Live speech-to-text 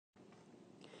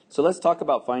So let's talk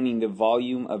about finding the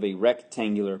volume of a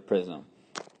rectangular prism.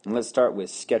 And let's start with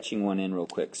sketching one in real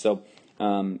quick. So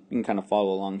you can kind of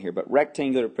follow along here. But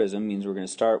rectangular prism means we're going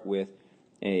to start with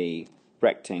a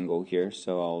rectangle here.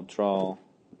 So I'll draw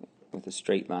with a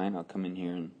straight line. I'll come in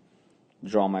here and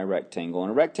draw my rectangle.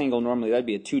 And a rectangle, normally that'd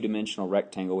be a two-dimensional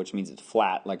rectangle, which means it's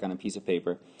flat, like on a piece of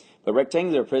paper. But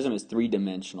rectangular prism is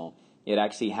three-dimensional. It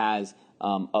actually has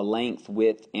a length,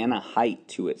 width, and a height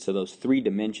to it. So those three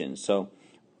dimensions. So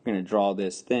we're going to draw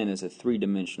this then as a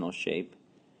three-dimensional shape.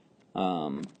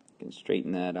 Can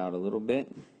straighten that out a little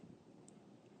bit.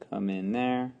 Come in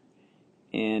there.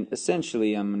 And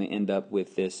essentially I'm going to end up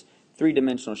with this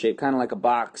three-dimensional shape, kind of like a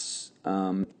box.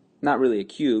 Not really a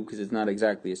cube because it's not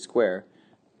exactly a square,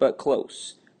 but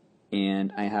close.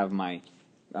 And I have my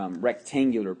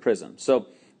rectangular prism. So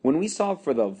when we solve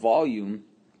for the volume,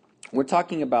 we're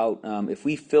talking about if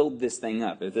we filled this thing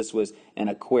up, if this was an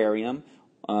aquarium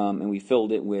and we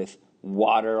filled it with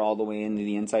water all the way into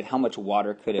the inside, how much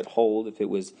water could it hold? If it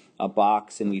was a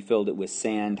box and we filled it with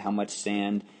sand, how much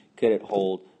sand could it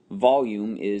hold?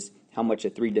 Volume is how much a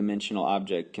three-dimensional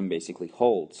object can basically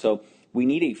hold. So we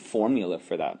need a formula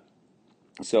for that.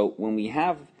 So when we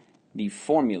have the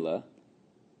formula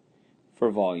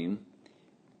for volume,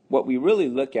 what we really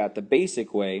look at, the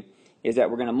basic way, is that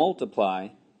we're going to multiply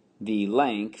the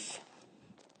length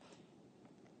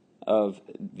of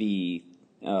the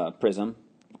prism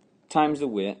times the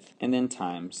width and then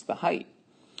times the height.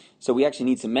 So we actually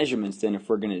need some measurements then if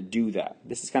we're going to do that.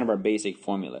 This is kind of our basic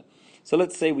formula. So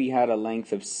let's say we had a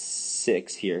length of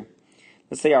 6 here.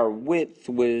 Let's say our width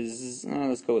was,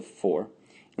 let's go with 4.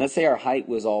 Let's say our height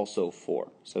was also 4.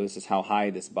 So this is how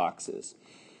high this box is.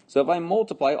 So if I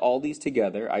multiply all these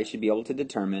together, I should be able to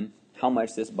determine how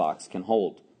much this box can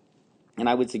hold. And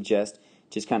I would suggest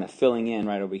just kind of filling in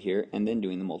right over here and then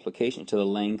doing the multiplication. So the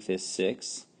length is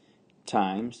 6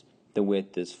 times the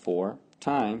width is 4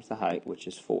 times the height, which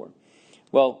is 4.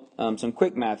 Well, some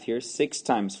quick math here. 6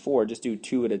 times 4, just do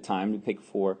 2 at a time. We pick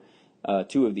 2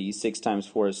 of these. 6 times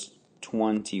 4 is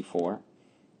 24.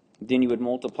 Then you would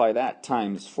multiply that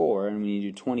times 4, and when you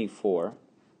do 24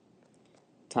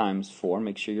 times 4,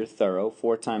 make sure you're thorough.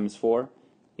 4 times 4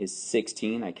 is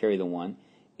 16. I carry the 1.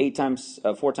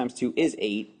 4 times 2 is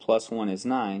 8, plus 1 is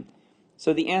 9.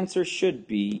 So the answer should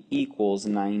be equals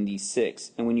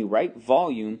 96. And when you write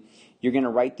volume, you're going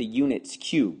to write the units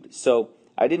cubed. So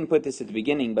I didn't put this at the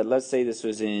beginning, but let's say this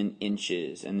was in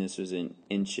inches, and this was in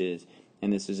inches,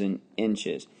 and this was in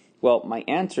inches. Well, my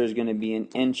answer is going to be in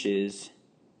inches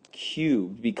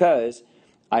cubed because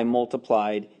I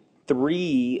multiplied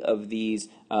 3 of these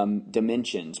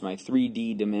dimensions. My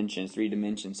 3D dimensions, 3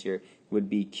 dimensions here, would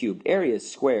be cubed. Area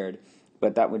is squared,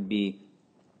 but that would be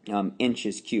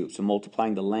inches cubed. So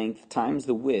multiplying the length times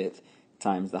the width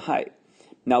times the height.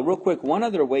 Now real quick, one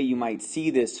other way you might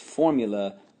see this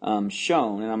formula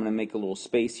shown, and I'm going to make a little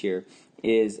space here,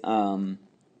 is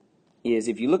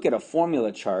if you look at a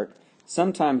formula chart,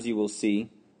 sometimes you will see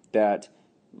that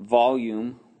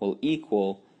volume will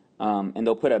equal, and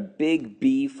they'll put a big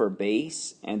B for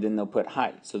base, and then they'll put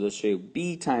height. So they'll show you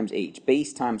B times H,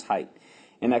 base times height.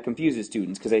 And that confuses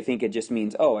students because they think it just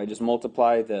means, oh, I just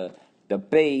multiply the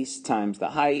base times the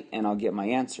height and I'll get my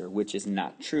answer, which is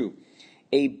not true.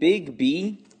 A big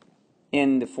B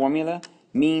in the formula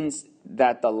means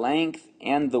that the length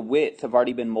and the width have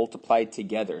already been multiplied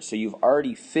together. So you've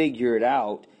already figured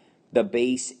out the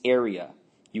base area.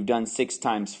 You've done 6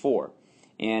 times 4,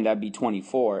 and that'd be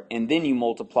 24. And then you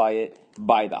multiply it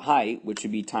by the height, which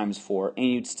would be times 4, and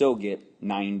you'd still get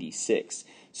 96.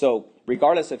 So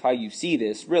regardless of how you see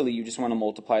this, really you just want to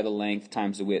multiply the length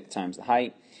times the width times the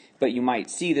height. But you might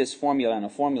see this formula on a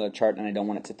formula chart, and I don't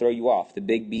want it to throw you off. The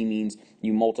big B means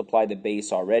you multiply the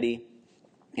base already,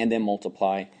 and then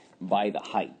multiply by the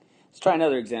height. Let's try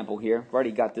another example here. I've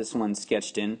already got this one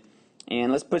sketched in.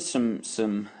 And let's put some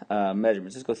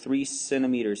measurements. Let's go 3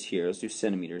 centimeters here. Let's do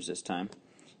centimeters this time.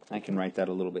 I can write that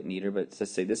a little bit neater, but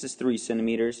let's say this is 3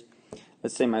 centimeters.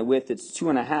 Let's say my width is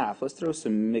 2.5. Let's throw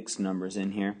some mixed numbers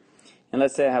in here. And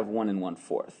let's say I have 1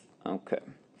 1/4. Okay.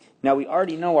 Now we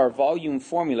already know our volume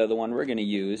formula, the one we're going to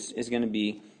use, is going to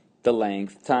be the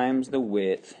length times the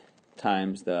width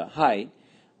times the height.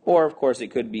 Or, of course, it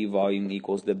could be volume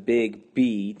equals the big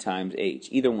B times H.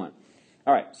 Either one.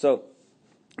 All right, so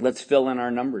let's fill in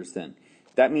our numbers then.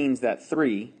 That means that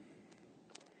 3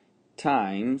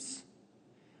 times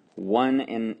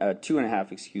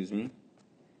 2.5, excuse me,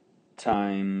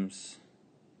 times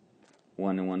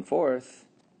 1 1/4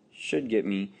 should get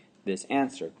me this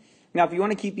answer. Now, if you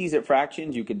want to keep these at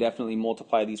fractions, you could definitely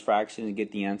multiply these fractions and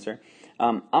get the answer.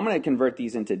 I'm going to convert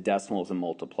these into decimals and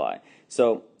multiply.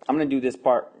 So I'm going to do this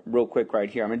part real quick right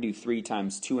here. I'm going to do 3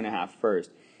 times 2.5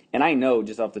 first. And I know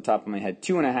just off the top of my head,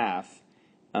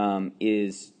 2.5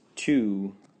 is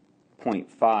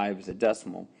 2.5 as a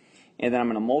decimal. And then I'm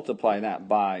going to multiply that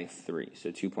by 3.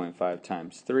 So 2.5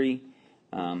 times 3.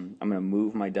 I'm going to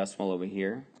move my decimal over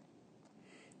here.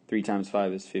 3 times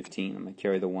 5 is 15. I'm going to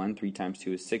carry the 1. 3 times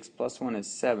 2 is 6. Plus 1 is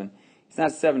 7. It's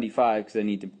not 75 because I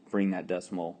need to bring that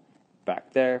decimal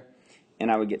back there.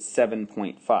 And I would get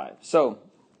 7.5. So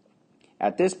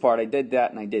at this part, I did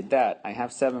that and I did that. I have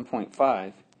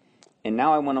 7.5. And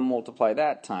now I want to multiply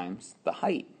that times the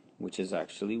height, which is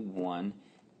actually 1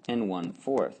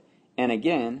 1/4. And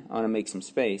again, I want to make some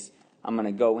space. I'm going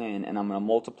to go in and I'm going to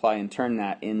multiply and turn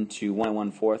that into 1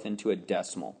 1/4 into a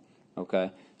decimal.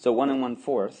 Okay? So 1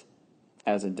 1/4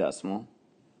 as a decimal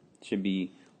should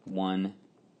be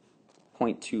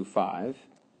 1.25.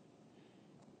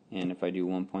 And if I do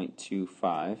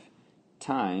 1.25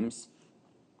 times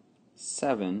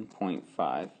 7.5,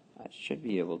 I should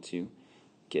be able to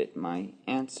get my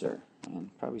answer. And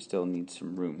probably still need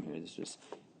some room here. This is,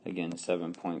 again,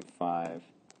 7.5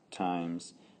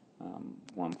 times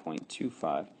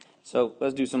 1.25. So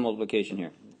let's do some multiplication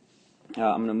here.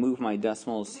 I'm going to move my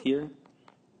decimals here.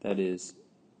 That is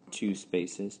 2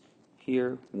 spaces.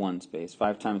 Here, 1 space.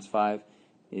 5 times 5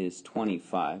 is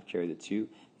 25. Carry the 2.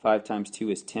 5 times 2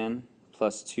 is 10.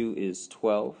 Plus 2 is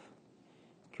 12.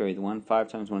 Carry the 1. 5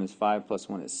 times 1 is 5. Plus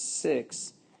 1 is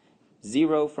 6.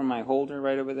 0 from my holder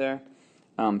right over there.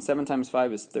 7 times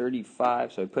 5 is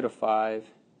 35. So I put a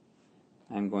 5.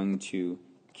 I'm going to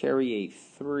carry a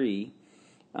 3.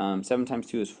 7 times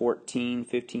 2 is 14,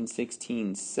 15,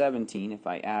 16, 17. If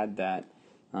I add that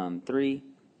 3,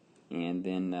 and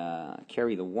then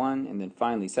carry the 1, and then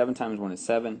finally 7 times 1 is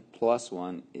 7, plus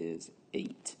 1 is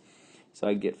 8. So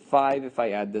I get 5 if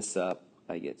I add this up.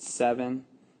 I get 7.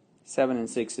 7 and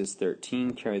 6 is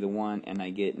 13, carry the 1, and I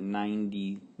get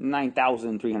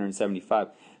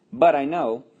 9,375. But I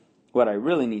know what I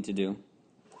really need to do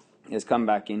is come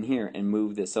back in here and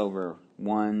move this over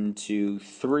 1, 2,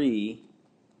 3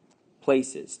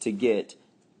 places to get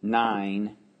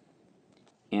 9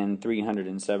 and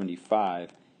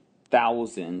 375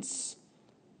 thousandths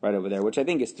right over there, which I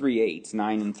think is 3/8,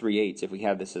 9 and 3/8 if we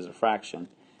have this as a fraction.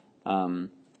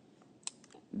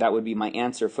 That would be my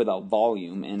answer for the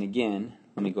volume. And again,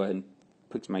 let me go ahead and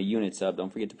put my units up.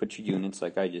 Don't forget to put your units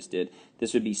like I just did.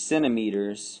 This would be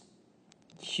centimeters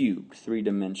cubed,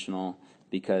 3-dimensional,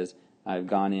 because I've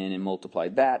gone in and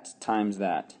multiplied that times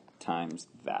that times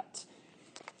that.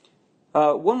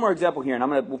 One more example here, and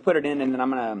we'll put it in, and then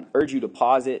I'm going to urge you to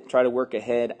pause it, try to work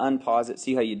ahead, unpause it,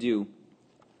 see how you do.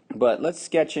 But let's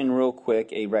sketch in real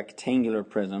quick a rectangular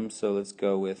prism. So let's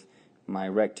go with my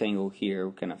rectangle here.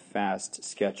 We're going to fast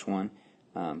sketch one.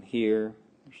 Here,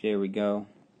 there we go,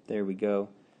 there we go.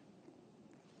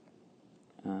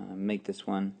 Make this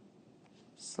one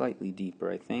slightly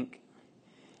deeper, I think.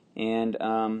 And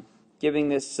giving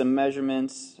this some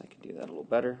measurements, I can do that a little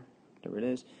better, whatever it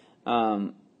is.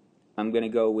 I'm going to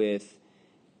go with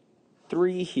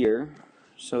 3 here.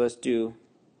 So let's do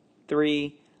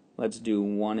 3, let's do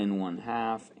 1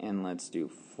 1/2, and let's do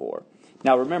 4.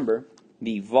 Now remember,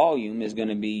 the volume is going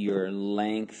to be your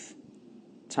length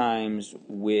times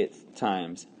width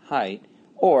times height,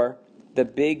 or the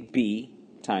big B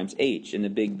times h. And the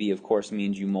big B, of course,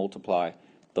 means you multiply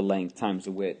the length times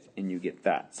the width, and you get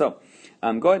that. So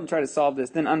go ahead and try to solve this,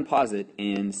 then unpause it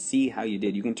and see how you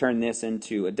did. You can turn this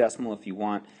into a decimal if you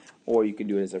want, or you can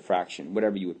do it as a fraction,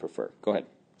 whatever you would prefer. Go ahead.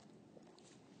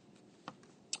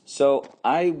 So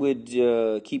I would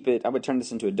keep it, I would turn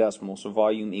this into a decimal. So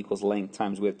volume equals length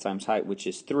times width times height, which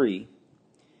is 3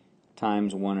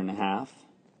 times 1 1/2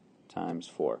 times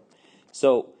 4.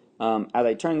 So as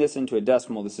I turn this into a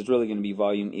decimal, this is really going to be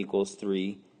volume equals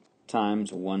 3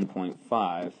 times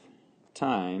 1.5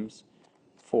 times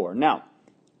 4. Now,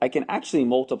 I can actually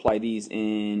multiply these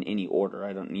in any order.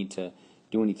 I don't need to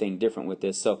do anything different with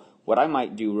this. So what I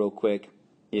might do real quick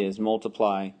is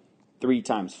multiply 3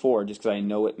 times 4, just because I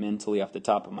know it mentally off the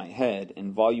top of my head,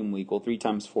 and volume will equal 3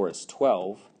 times 4 is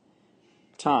 12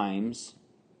 times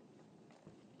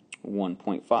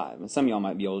 1.5. And some of y'all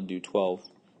might be able to do 12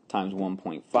 times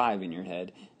 1.5 in your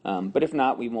head, but if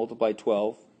not, we multiply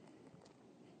 12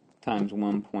 times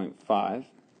 1.5,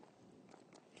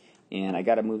 and I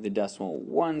got to move the decimal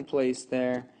 1 place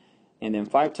there, and then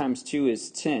 5 times 2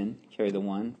 is 10, carry the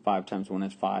 1, 5 times 1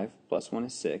 is 5, plus 1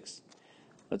 is 6.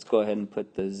 Let's go ahead and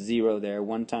put the 0 there.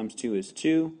 1 times 2 is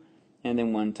 2, and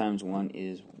then 1 times 1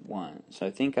 is 1. So I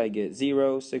think I get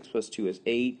 0, 6 plus 2 is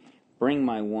 8. Bring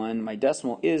my 1. My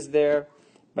decimal is there,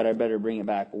 but I better bring it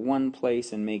back one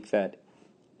place and make that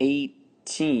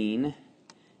 18.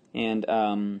 And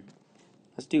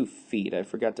let's do feet. I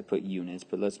forgot to put units,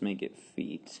 but let's make it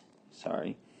feet.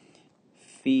 Sorry.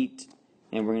 Feet,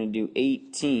 and we're going to do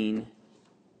 18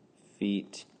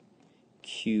 feet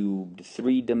cubed.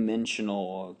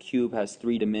 Three-dimensional. A cube has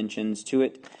 3 dimensions to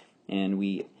it, and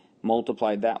we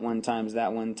multiplied that one times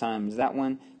that one times that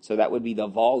one, so that would be the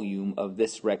volume of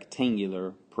this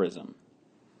rectangular prism.